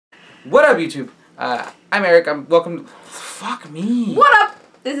What up, YouTube? I'm Eric. Welcome. Fuck me. What up?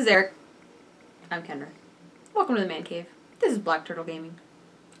 This is Eric. I'm Kendra. Welcome to the Man Cave. This is Black Turtle Gaming.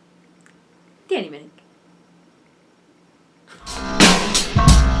 Danny Minick.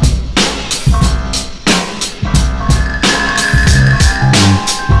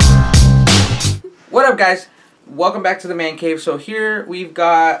 What up, guys? Welcome back to the Man Cave. So here we've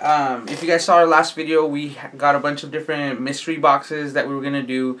got, if you guys saw our last video, we got a bunch of different mystery boxes that we were going to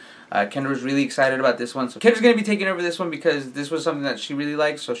do. Kendra was really excited about this one. So Kendra's going to be taking over this one because this was something that she really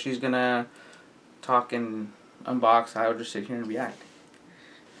likes. So she's going to talk and unbox. I'll just sit here and react.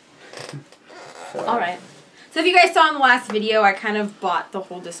 Alright. So if you guys saw in the last video, I kind of bought the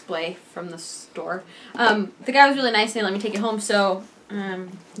whole display from the store. The guy was really nice and he let me take it home. So,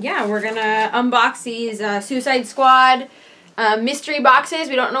 yeah, we're going to unbox these Suicide Squad mystery boxes.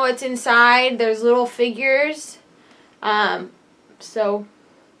 We don't know what's inside. There's little figures. So,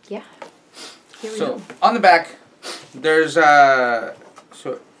 yeah. Here we go. On the back, there's, so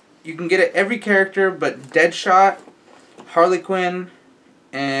you can get it every character but Deadshot, Harley Quinn,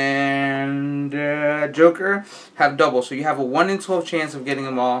 and Joker have double. So you have a 1 in 12 chance of getting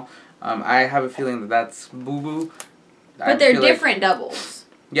them all. I have a feeling that that's boo-boo. But they're different doubles.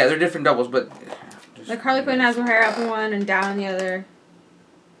 Yeah, they're different doubles, but... Like Harley Quinn has her hair up in one and down in the other.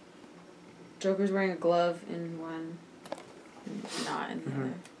 Joker's wearing a glove in one, and not in the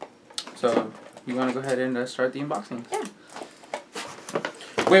other. So, you want to go ahead and start the unboxing? Yeah.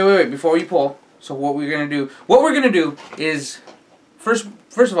 Wait, before we pull. So what we're going to do is, first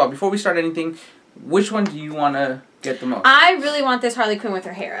of all, before we start anything, which one do you want to get the most? I really want this Harley Quinn with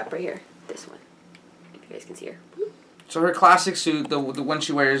her hair up right here. This one. If you guys can see her. So her classic suit, the one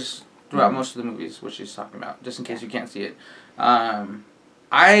she wears throughout most of the movies, which she's talking about, just in case you can't see it.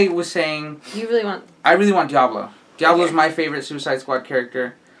 I was saying... You really want... I really want Diablo. Diablo's my favorite Suicide Squad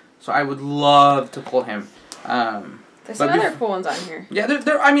character, so I would love to pull him. There's some other cool ones on here. Yeah,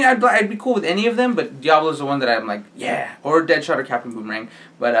 I mean, I'd be cool with any of them, but Diablo's the one that I'm like, yeah. Or Deadshot or Captain Boomerang.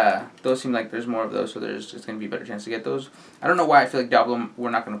 But those seem like there's more of those, so there's just going to be a better chance to get those. I don't know why I feel like Diablo, we're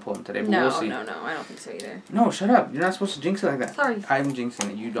not going to pull him today, but we'll see. No, I don't think so either. No, shut up. You're not supposed to jinx it like that. Sorry. I'm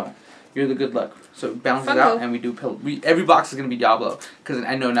jinxing it. You don't. You're the good luck. So it balances out, and we do pill. Every box is going to be Diablo, because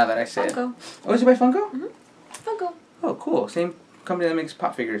I know now that I said it. Funko. Oh, is it by Funko? Mm-hmm. Funko. Oh, cool. Same company that makes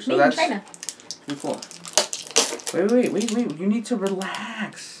pop figures. So Made that's in China. pretty cool. Wait. You need to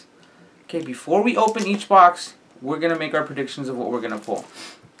relax. Okay, before we open each box, we're going to make our predictions of what we're going to pull.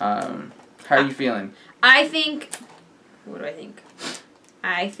 How are you feeling? I think... What do I think?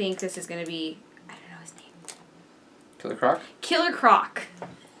 I think this is going to be... I don't know his name. Killer Croc? Killer Croc.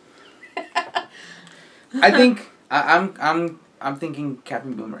 I think... I'm thinking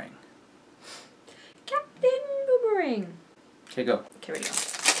Captain Boomerang. Captain Boomerang. Okay, go. Okay, ready to go.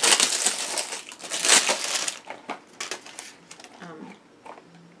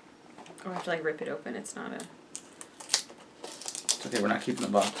 I have to like rip it open. It's not a... It's okay, we're not keeping the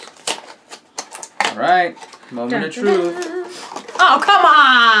box. Alright. Moment of truth. Oh, come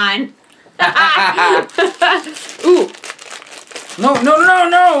on! Ooh.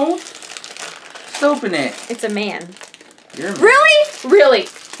 No! Just open it. It's a man. You're a man. Really?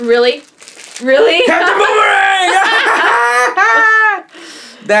 Captain Boomerang!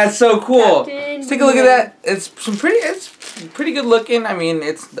 That's so cool. Let's take a look at that. It's pretty good looking. I mean,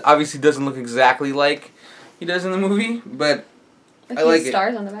 it's obviously doesn't look exactly like he does in the movie, but I like it.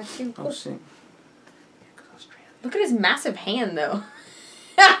 Stars on the back too. Oh, see. Look at his massive hand, though.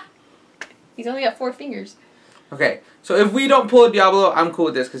 He's only got 4 fingers. Okay, so if we don't pull a Diablo, I'm cool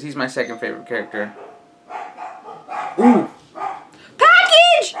with this because he's my second favorite character. Ooh.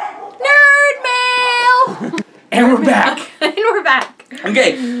 Package! Nerd mail! And we're back.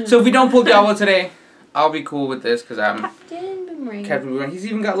 Okay, so if we don't pull Diablo today, I'll be cool with this because I'm Captain Boomerang. He's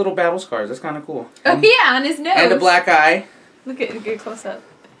even got little battle scars. That's kind of cool. Oh, yeah, on his nose. And a black eye. Look at get close up.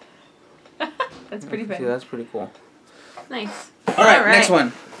 That's pretty bad. See, that's pretty cool. Nice. Alright, next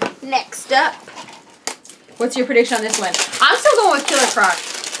one. Next up. What's your prediction on this one? I'm still going with Killer Croc.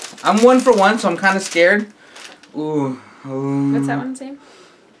 I'm 1 for 1, so I'm kind of scared. Ooh. What's that one say?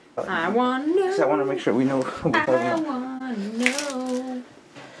 I want to know. Because I want to make sure we know what we're talking about. I want to know.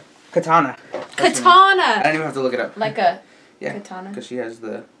 Katana. Katana. I don't even have to look it up. Like a yeah, katana? Because she has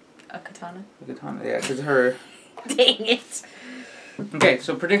the... A katana? The katana, yeah, because her... Dang it. Okay,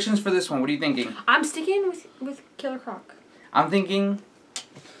 so predictions for this one. What are you thinking? I'm sticking with Killer Croc. I'm thinking...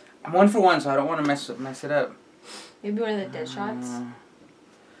 I'm 1 for 1, so I don't want to mess it up. Maybe one of the Deadshots?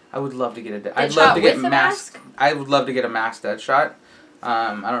 I would love to get a... I'd love to get mask. I would love to get a masked Deadshot.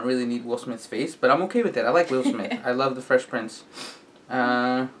 I don't really need Will Smith's face, but I'm okay with it. I like Will Smith. I love the Fresh Prince.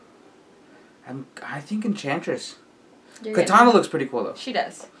 I think Enchantress. Katana looks pretty cool though. She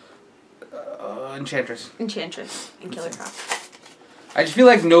does. Enchantress. Enchantress and Killer Croc. I just feel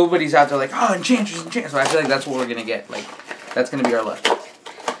like nobody's out there like, oh, Enchantress. So I feel like that's what we're gonna get. Like, that's gonna be our luck.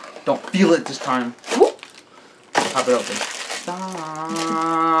 Don't feel it this time. Whoop. Pop it open. Stop.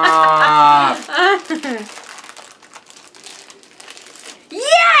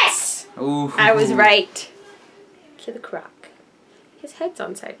 Yes! Ooh. I was right. Killer Croc. His head's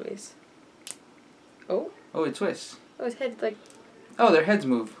on sideways. Oh. Oh, it twists. Oh, his head's like... Oh, their heads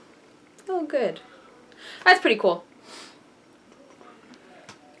move. Oh, good. That's pretty cool.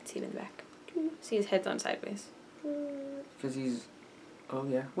 See him in the back. See his head's on sideways. Because he's... Oh,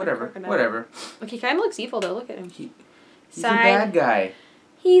 yeah. Whatever. Whatever. Look, he kind of looks evil, though. Look at him. He's a bad guy.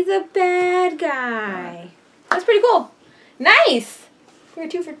 He's a bad guy. That's pretty cool. Nice! We were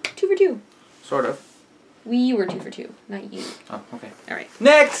two for two. Sort of. We were 2 for 2, not you. Oh, okay. All right.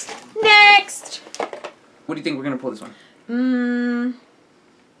 Next! Next! What do you think we're going to pull this one? I'm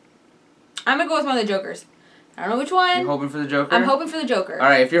going to go with one of the Jokers. I don't know which one. You're hoping for the Joker? I'm hoping for the Joker.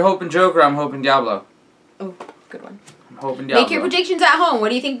 Alright, if you're hoping Joker, I'm hoping Diablo. Oh, good one. I'm hoping Diablo. Make your predictions at home. What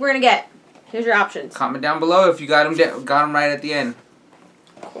do you think we're going to get? Here's your options. Comment down below if you got them right at the end.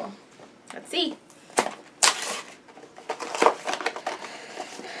 Cool. Let's see.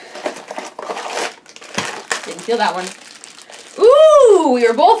 Didn't feel that one. Ooh, we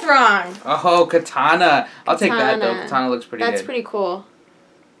were both wrong. Oh, Katana. I'll take that, though. Katana looks pretty good. That's pretty cool.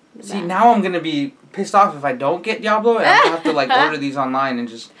 See, now I'm going to be pissed off if I don't get Diablo, and I'm going to have to, like, order these online and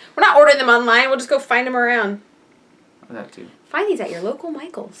just... We're not ordering them online. We'll just go find them around. That, too. Find these at your local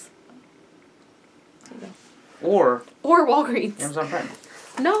Michael's. Or Walgreens. Amazon Prime.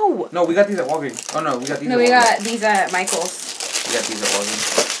 No. No, we got these at Walgreens. Oh, no, we got these at Walgreens. No, we got these at Michael's. We got these at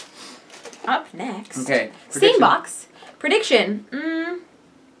Walgreens. Up next. Okay. Same box. Prediction.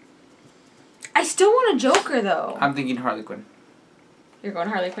 I still want a Joker, though. I'm thinking Harley Quinn. You're going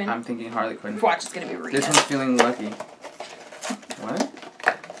Harley Quinn? I'm thinking Harley Quinn. Watch, it's going to be Rita. This one's feeling lucky. What?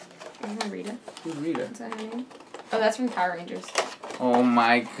 Isn't that Rita? Who's Rita? Is that her name? Oh, that's from Power Rangers. Oh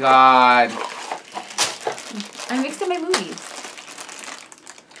my god. I mixed up my movies.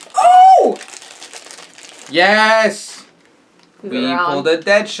 Oh! Yes! We pulled a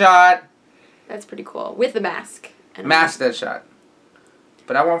dead shot. That's pretty cool. With the mask. Mask dead shot.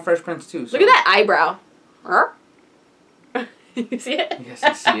 But I want Fresh Prince too. So. Look at that eyebrow. You see it? Yes,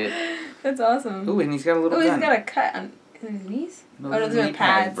 I see it. That's awesome. Ooh, and he's got a little gun. He's got a cut on his knees? No, those are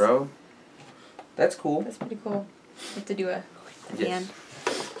pads, bro. That's cool. That's pretty cool. You have to do a hand. Yes.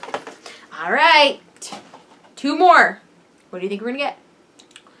 All right. 2 more. What do you think we're going to get?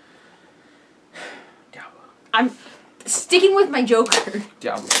 Diablo. I'm sticking with my Joker.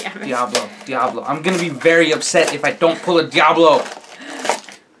 Diablo. Diablo. I'm going to be very upset if I don't pull a Diablo.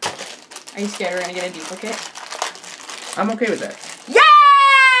 Are you scared we're going to get a duplicate? I'm okay with that.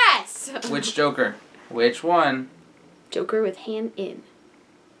 Yes! Which Joker? Which one? Joker with hand in.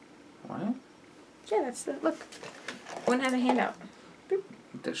 What? Yeah, that's the... Look. One has a hand out. Boop.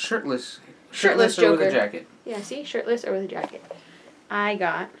 The shirtless. Shirtless or Joker. with a jacket? Yeah, see? Shirtless or with a jacket. I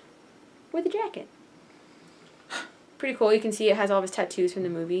got with a jacket. Pretty cool. You can see it has all of his tattoos from the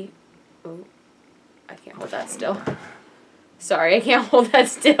movie. Oh. I can't hold that still. Sorry, I can't hold that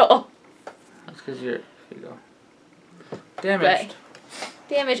still. That's because you're... There you go. Damaged.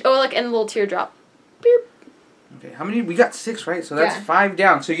 Damage. Oh, look, and a little teardrop. Beep. Okay, how many? We got 6, right? So that's 5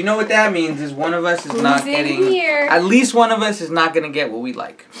 down. So you know what that means is one of us is not getting... Here? At least one of us is not going to get what we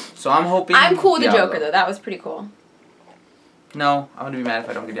like. So I'm hoping... I'm cool with the Diablo. Joker, though. That was pretty cool. No, I'm going to be mad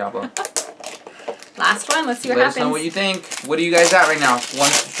if I don't get Diablo. Last one. Let's see what Let happens. us know what you think. What are you guys at right now?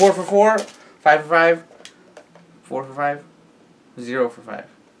 4 for 4? 5 for 5? 4 for 5? 0 for 5?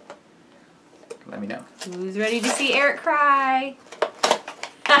 Let me know. Who's ready to see Eric cry?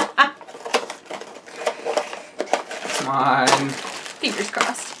 Come on. Fingers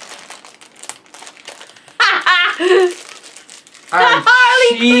crossed. I'm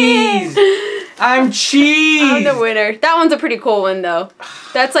cheese. I'm cheese. I'm the winner. That one's a pretty cool one, though.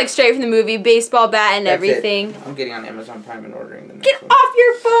 That's like straight from the movie, baseball bat and everything. I'm getting on Amazon Prime and ordering the next Get one. off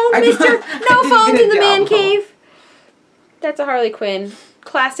your phone, mister. No phones in the man cave. That's a Harley Quinn.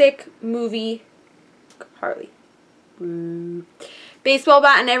 Classic movie Harley. Baseball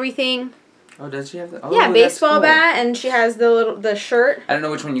bat and everything. Oh, does she have the... Oh, yeah, baseball cool. bat, and she has the shirt. I don't know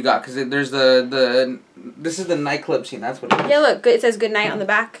which one you got, because there's this is the nightclub scene, that's what it is. Yeah, look, it says good night on the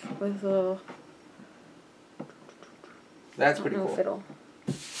back with a little... That's pretty cool. Fiddle.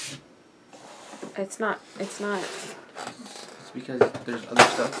 It's not... It's because there's other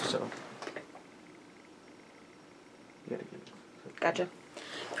stuff, so... You gotta give it. Gotcha.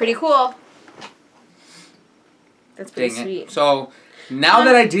 Pretty cool. That's pretty Dang sweet. it. So, now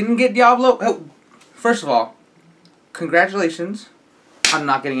that I didn't get Diablo... Oh, first of all, congratulations on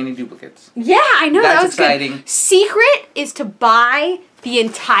not getting any duplicates. Yeah, I know. That's that was exciting. Good. Secret is to buy the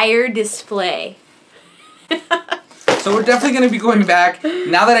entire display. So we're definitely going to be going back.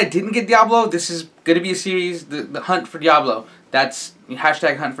 Now that I didn't get Diablo, this is going to be a series, the hunt for Diablo. That's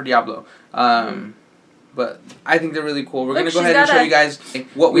hashtag hunt for Diablo. But I think they're really cool. We're going to go ahead and show you guys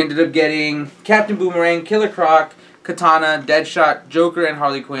what we ended up getting. Captain Boomerang, Killer Croc, Katana, Deadshot, Joker, and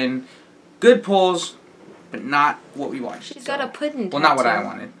Harley Quinn. Good pulls, but not what we wanted. She's got a pudding Well, not what I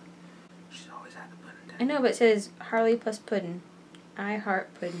wanted. She's always had the pudding tattoo. I know, but it says Harley plus pudding. I heart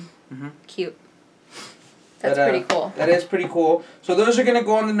pudding. Cute. That's pretty cool. That is pretty cool. So those are going to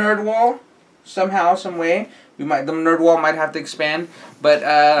go on the nerd wall somehow, some way. The nerd wall might have to expand, but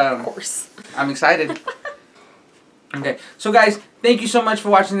of course. I'm excited. Okay, so guys, thank you so much for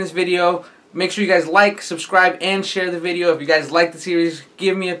watching this video. Make sure you guys like, subscribe, and share the video. If you guys like the series,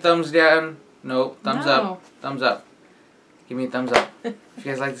 give me a thumbs down. No, thumbs up. Thumbs up. Give me a thumbs up. If you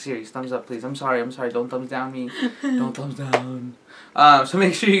guys like the series, thumbs up, please. I'm sorry. Don't thumbs down me. Don't thumbs down. So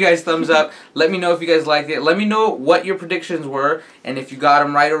make sure you guys thumbs up. Let me know if you guys liked it. Let me know what your predictions were, and if you got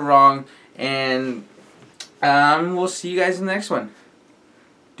them right or wrong. And we'll see you guys in the next one.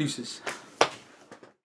 Deuces.